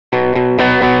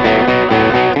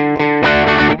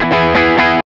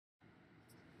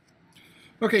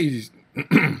Okay,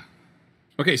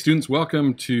 okay, students,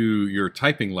 welcome to your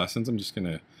typing lessons. I'm just going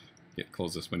to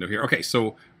close this window here. Okay,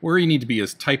 so where you need to be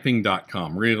is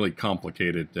typing.com. Really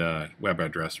complicated web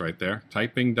address right there,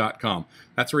 typing.com.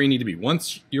 That's where you need to be.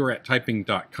 Once you're at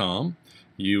typing.com,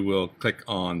 you will click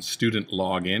on Student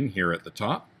Login here at the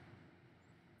top.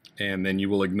 And then you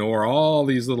will ignore all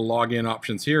these little login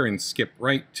options here and skip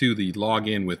right to the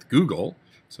login with Google.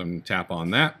 So I'm going to tap on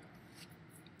that.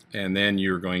 And then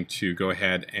you're going to go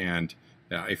ahead and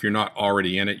if you're not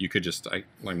already in it, you could just, I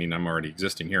mean, I'm already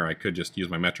existing here. I could just use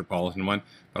my Metropolitan one,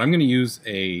 but I'm going to use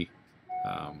a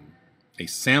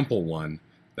sample one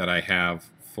that I have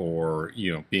for,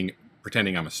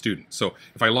 pretending I'm a student. So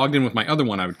if I logged in with my other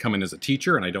one, I would come in as a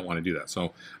teacher, and I don't want to do that.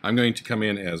 So I'm going to come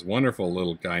in as wonderful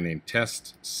little guy named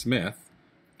Test Smith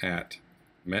at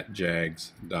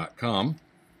metjags.com.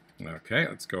 Okay,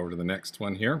 let's go over to the next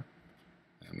one here.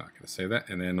 I'm not going to say that.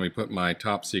 And then we put my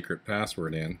top secret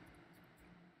password in.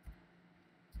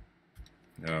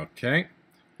 Okay,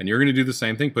 and you're going to do the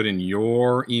same thing. Put in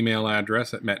your email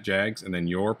address at metjags and then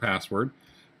your password.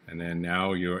 And then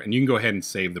now you can go ahead and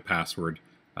save the password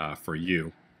for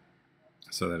you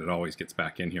so that it always gets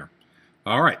back in here.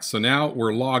 All right, so now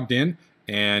we're logged in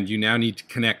and you now need to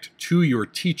connect to your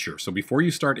teacher. So before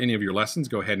you start any of your lessons,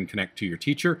 go ahead and connect to your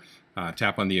teacher.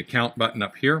 Tap on the account button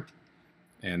up here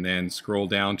and then scroll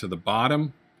down to the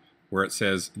bottom where it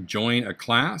says join a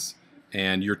class.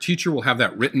 And your teacher will have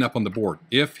that written up on the board.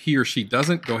 If he or she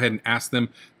doesn't, go ahead and ask them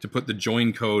to put the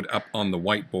join code up on the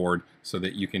whiteboard so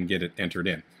that you can get it entered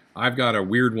in. I've got a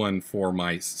weird one for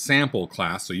my sample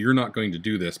class, so you're not going to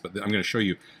do this, but I'm going to show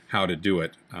you how to do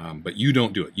it. But you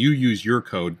don't do it. You use your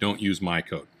code, don't use my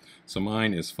code. So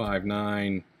mine is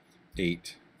 598D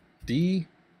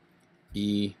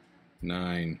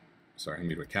E9, sorry, let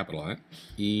me do a capital on it,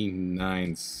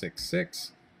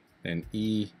 E966 and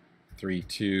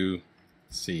E32C9.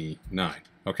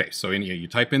 Okay, so you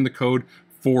type in the code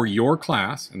for your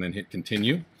class and then hit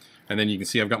continue. And then you can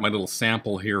see I've got my little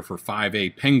sample here for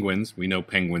 5A penguins. We know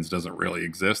penguins doesn't really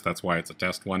exist. That's why it's a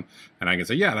test one. And I can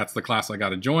say, yeah, that's the class I got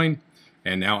to join.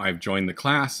 And now I've joined the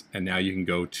class. And now you can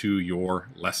go to your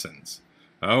lessons.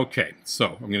 Okay,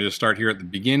 so I'm going to just start here at the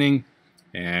beginning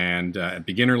and at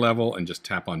beginner level and just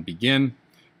tap on begin.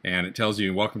 And it tells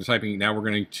you, welcome to typing. Now we're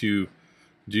going to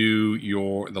do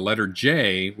the letter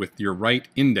J with your right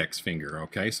index finger.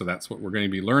 Okay, so that's what we're going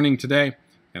to be learning today.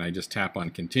 And I just tap on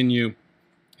continue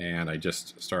and I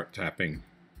just start tapping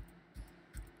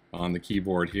on the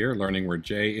keyboard here, learning where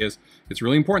J is. It's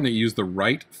really important that you use the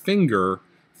right finger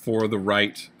for the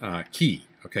right key.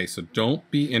 Okay, so don't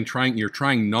be you're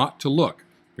trying not to look.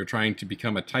 You're trying to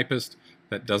become a typist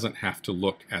that doesn't have to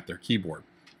look at their keyboard.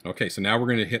 Okay, so now we're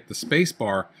going to hit the space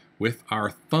bar with our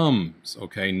thumbs,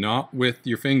 okay, not with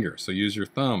your finger. So use your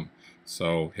thumb.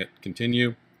 So hit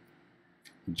continue,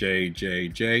 J, J,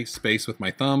 J, space with my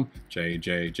thumb, J,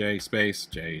 J, J, space,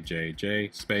 J, J, J,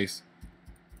 space.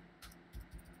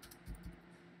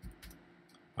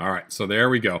 All right, so there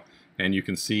we go. And you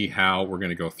can see how we're going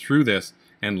to go through this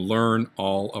and learn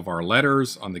all of our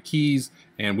letters on the keys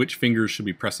and which fingers should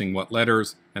be pressing what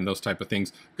letters and those type of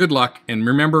things. Good luck. And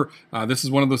remember, this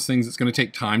is one of those things that's going to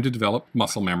take time to develop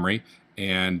muscle memory.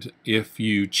 And if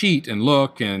you cheat and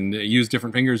look and use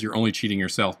different fingers, you're only cheating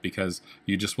yourself because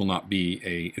you just will not be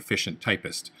an efficient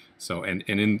typist. So,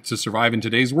 to survive in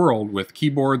today's world with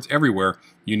keyboards everywhere,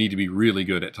 you need to be really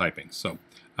good at typing. So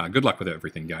good luck with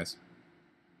everything, guys.